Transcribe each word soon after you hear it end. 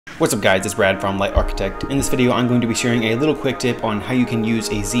What's up guys, it's Brad from Light Architect. In this video I'm going to be sharing a little quick tip on how you can use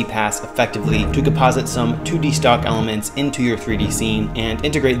a Z-Pass effectively to composite some 2D stock elements into your 3D scene and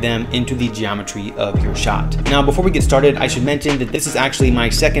integrate them into the geometry of your shot. Now before we get started, I should mention that this is actually my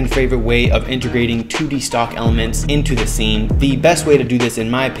second favorite way of integrating 2D stock elements into the scene. The best way to do this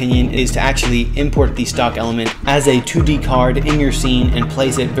in my opinion is to actually import the stock element as a 2D card in your scene and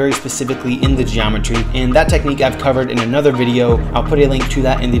place it very specifically in the geometry, and that technique I've covered in another video. I'll put a link to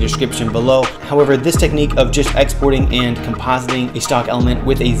that in the description below. However, this technique of just exporting and compositing a stock element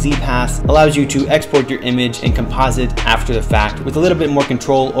with a Z-Pass allows you to export your image and composite after the fact with a little bit more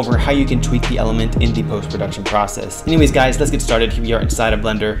control over how you can tweak the element in the post-production process. Anyways guys, let's get started. Here we are inside of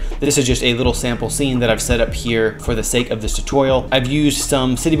Blender. This is just a little sample scene that I've set up here for the sake of this tutorial. I've used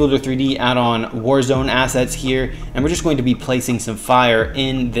some City Builder 3D add-on Warzone assets here, and we're just going to be placing some fire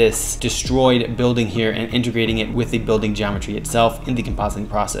in this destroyed building here and integrating it with the building geometry itself in the compositing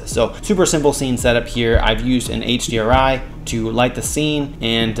process. So super simple scene setup here. I've used an HDRI to light the scene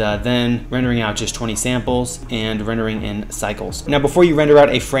and then rendering out just 20 samples and rendering in cycles. Now before you render out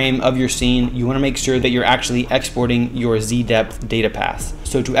a frame of your scene, you want to make sure that you're actually exporting your Z-depth data pass.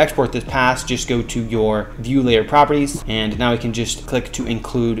 So to export this pass, just go to your view layer properties, and now we can just click to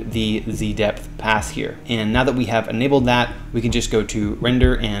include the Z-depth pass here. And now that we have enabled that, we can just go to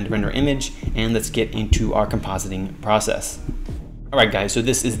render and render image, and let's get into our compositing process. Alright guys, so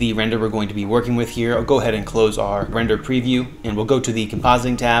this is the render we're going to be working with here. I'll go ahead and close our render preview and we'll go to the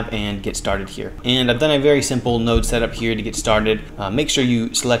compositing tab and get started here. And I've done a very simple node setup here to get started. Make sure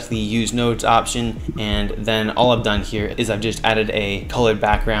you select the use nodes option, and then all I've done here is I've just added a colored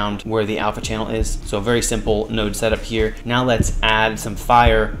background where the alpha channel is. So very simple node setup here. Now let's add some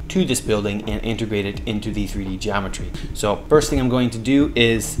fire to this building and integrate it into the 3D geometry. So first thing I'm going to do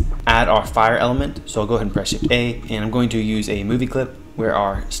is add our fire element. So I'll go ahead and press Shift A, and I'm going to use a movie clip where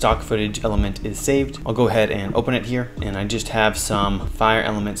our stock footage element is saved. I'll go ahead and open it here, and I just have some fire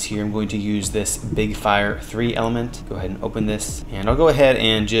elements here. I'm going to use this big fire 3 element. Go ahead and open this, and I'll go ahead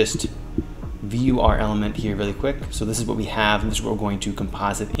and just view our element here really quick. So this is what we have, and this is what we're going to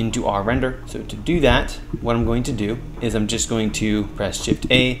composite into our render. So to do that, what I'm going to do is I'm just going to press Shift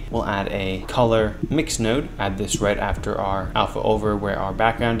A. We'll add a color mix node, add this right after our alpha over where our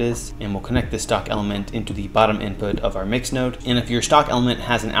background is, and we'll connect this stock element into the bottom input of our mix node. And if your stock element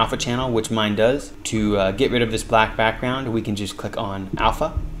has an alpha channel, which mine does, to get rid of this black background, we can just click on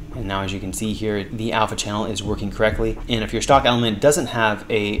alpha. And now as you can see here, the alpha channel is working correctly. And if your stock element doesn't have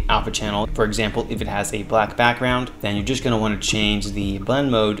a alpha channel, for example, if it has a black background, then you're just gonna wanna change the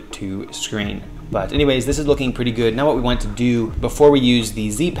blend mode to screen. But anyways, this is looking pretty good. Now what we want to do before we use the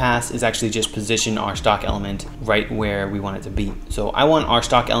Z-Pass is actually just position our stock element right where we want it to be. So I want our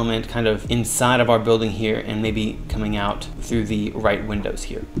stock element kind of inside of our building here and maybe coming out through the right windows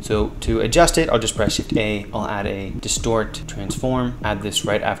here. So to adjust it, I'll just press Shift A. I'll add a distort transform, add this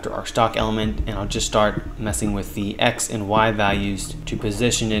right after our stock element, and I'll just start messing with the X and Y values to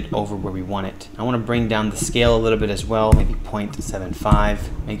position it over where we want it. I want to bring down the scale a little bit as well, maybe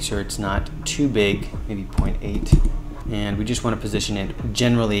 0.75. Make sure it's not too big, maybe 0.8, and we just want to position it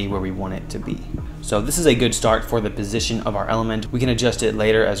generally where we want it to be. So this is a good start for the position of our element. We can adjust it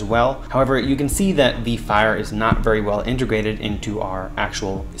later as well. However, you can see that the fire is not very well integrated into our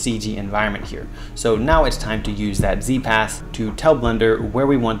actual CG environment here. So now it's time to use that Z-Pass to tell Blender where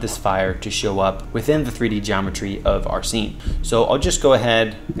we want this fire to show up within the 3D geometry of our scene. So I'll just go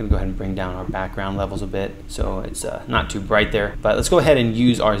ahead, I'm gonna go ahead and bring down our background levels a bit so it's not too bright there. But let's go ahead and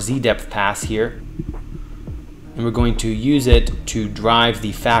use our Z-depth pass here. And we're going to use it to drive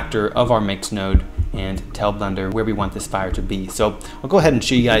the factor of our mix node and tell Blender where we want this fire to be. So I'll go ahead and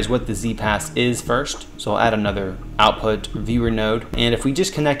show you guys what the Z-Pass is first. So I'll add another output viewer node. And if we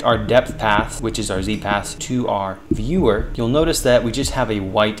just connect our depth path, which is our Z-Pass, to our viewer, you'll notice that we just have a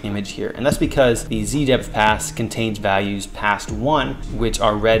white image here. And that's because the Z-depth pass contains values past 1, which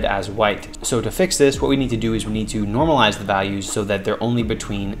are read as white. So to fix this, what we need to do is we need to normalize the values so that they're only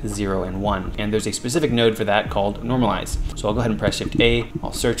between 0 and 1. And there's a specific node for that called normalize. So I'll go ahead and press Shift A.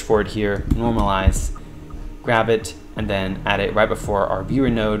 I'll search for it here, normalize, grab it, and then add it right before our viewer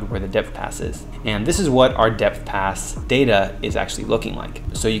node where the depth pass is. And this is what our depth pass data is actually looking like.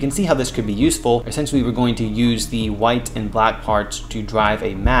 So you can see how this could be useful. Essentially, we're going to use the white and black parts to drive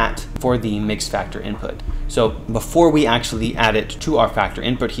a matte for the mix factor input. So before we actually add it to our factor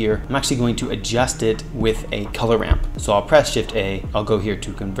input here, I'm actually going to adjust it with a color ramp. So I'll press Shift A, I'll go here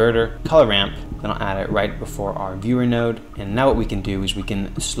to Converter, Color Ramp, then I'll add it right before our viewer node. And now what we can do is we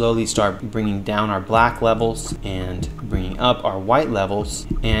can slowly start bringing down our black levels and bringing up our white levels.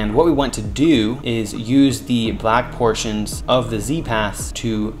 And what we want to do is use the black portions of the Z-Pass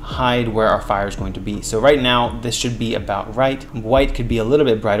to hide where our fire is going to be. So right now, this should be about right. White could be a little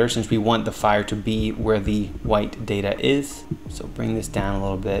bit brighter since we want the fire to be where the white data is. So bring this down a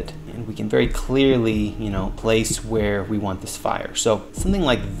little bit and we can very clearly, place where we want this fire. So something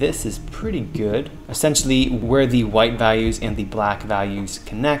like this is pretty good. Essentially where the white values and the black values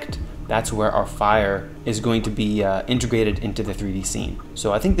connect, that's where our fire is going to be integrated into the 3D scene.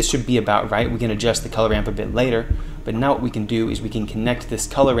 So I think this should be about right. We can adjust the color ramp a bit later, but now what we can do is we can connect this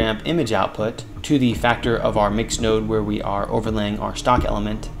color ramp image output to the factor of our mix node where we are overlaying our stock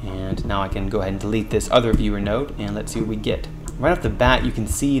element. And now I can go ahead and delete this other viewer node and let's see what we get. Right off the bat, you can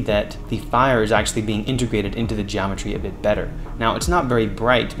see that the fire is actually being integrated into the geometry a bit better. Now, it's not very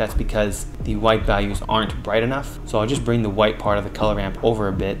bright. That's because the white values aren't bright enough. So I'll just bring the white part of the color ramp over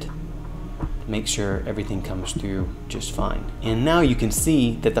a bit, make sure everything comes through just fine. And now you can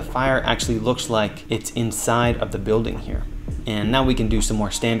see that the fire actually looks like it's inside of the building here. And now we can do some more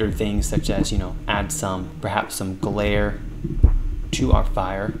standard things such as, add perhaps some glare to our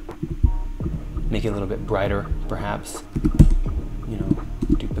fire, make it a little bit brighter, perhaps.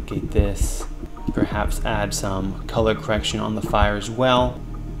 Duplicate this, perhaps add some color correction on the fire as well.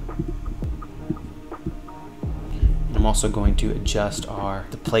 And I'm also going to adjust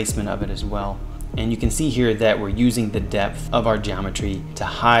the placement of it as well. And you can see here that we're using the depth of our geometry to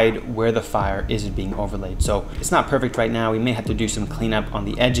hide where the fire is being overlaid. So it's not perfect right now. We may have to do some cleanup on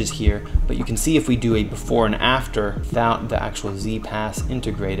the edges here, but you can see if we do a before and after without the actual Z-Pass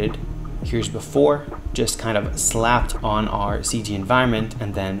integrated. Here's before, just kind of slapped on our CG environment,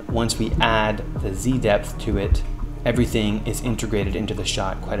 and then once we add the Z depth to it, everything is integrated into the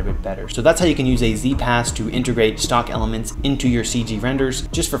shot quite a bit better. So that's how you can use a Z-Pass to integrate stock elements into your CG renders.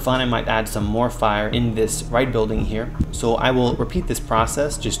 Just for fun, I might add some more fire in this right building here. So I will repeat this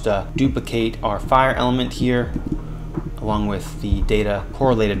process, just duplicate our fire element here, along with the data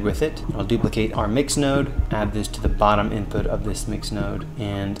correlated with it. I'll duplicate our mix node, add this to the bottom input of this mix node,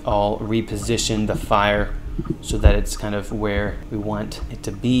 and I'll reposition the fire so that it's kind of where we want it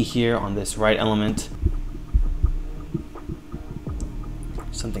to be here on this right element.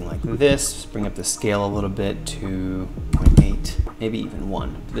 Something like this. Just bring up the scale a little bit to 0.8, maybe even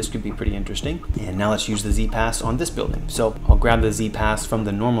 1. This could be pretty interesting. And now let's use the Z-Pass on this building. So I'll grab the Z-Pass from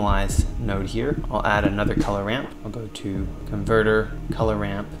the normalize node here. I'll add another color ramp. I'll go to Converter, Color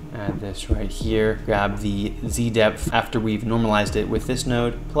Ramp, add this right here. Grab the Z depth after we've normalized it with this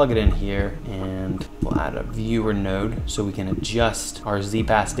node, plug it in here, and we'll add a viewer node so we can adjust our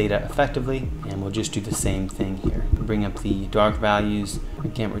Z-Pass data effectively. And we'll just do the same thing here. Bring up the dark values.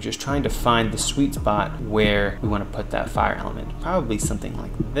 Again, we're just trying to find the sweet spot where we want to put that fire element. Probably something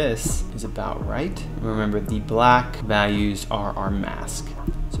like this is about right. Remember, the black values are our mask.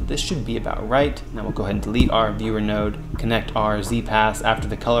 So this should be about right. Now we'll go ahead and delete our viewer node, connect our Z-Pass after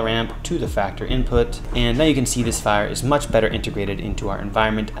the color ramp to the factor input, and now you can see this fire is much better integrated into our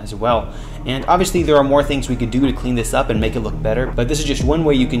environment as well. And obviously there are more things we could do to clean this up and make it look better, but this is just one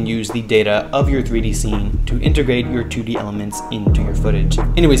way you can use the data of your 3D scene to integrate your 2D elements into your footage.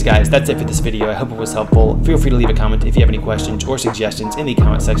 Anyways guys, that's it for this video. I hope it was helpful. Feel free to leave a comment if you have any questions or suggestions in the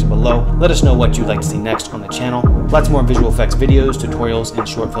comment section below. Let us know what you'd like to see next on the channel. Lots more visual effects videos, tutorials, and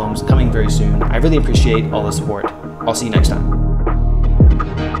short films coming very soon. I really appreciate all the support. I'll see you next time.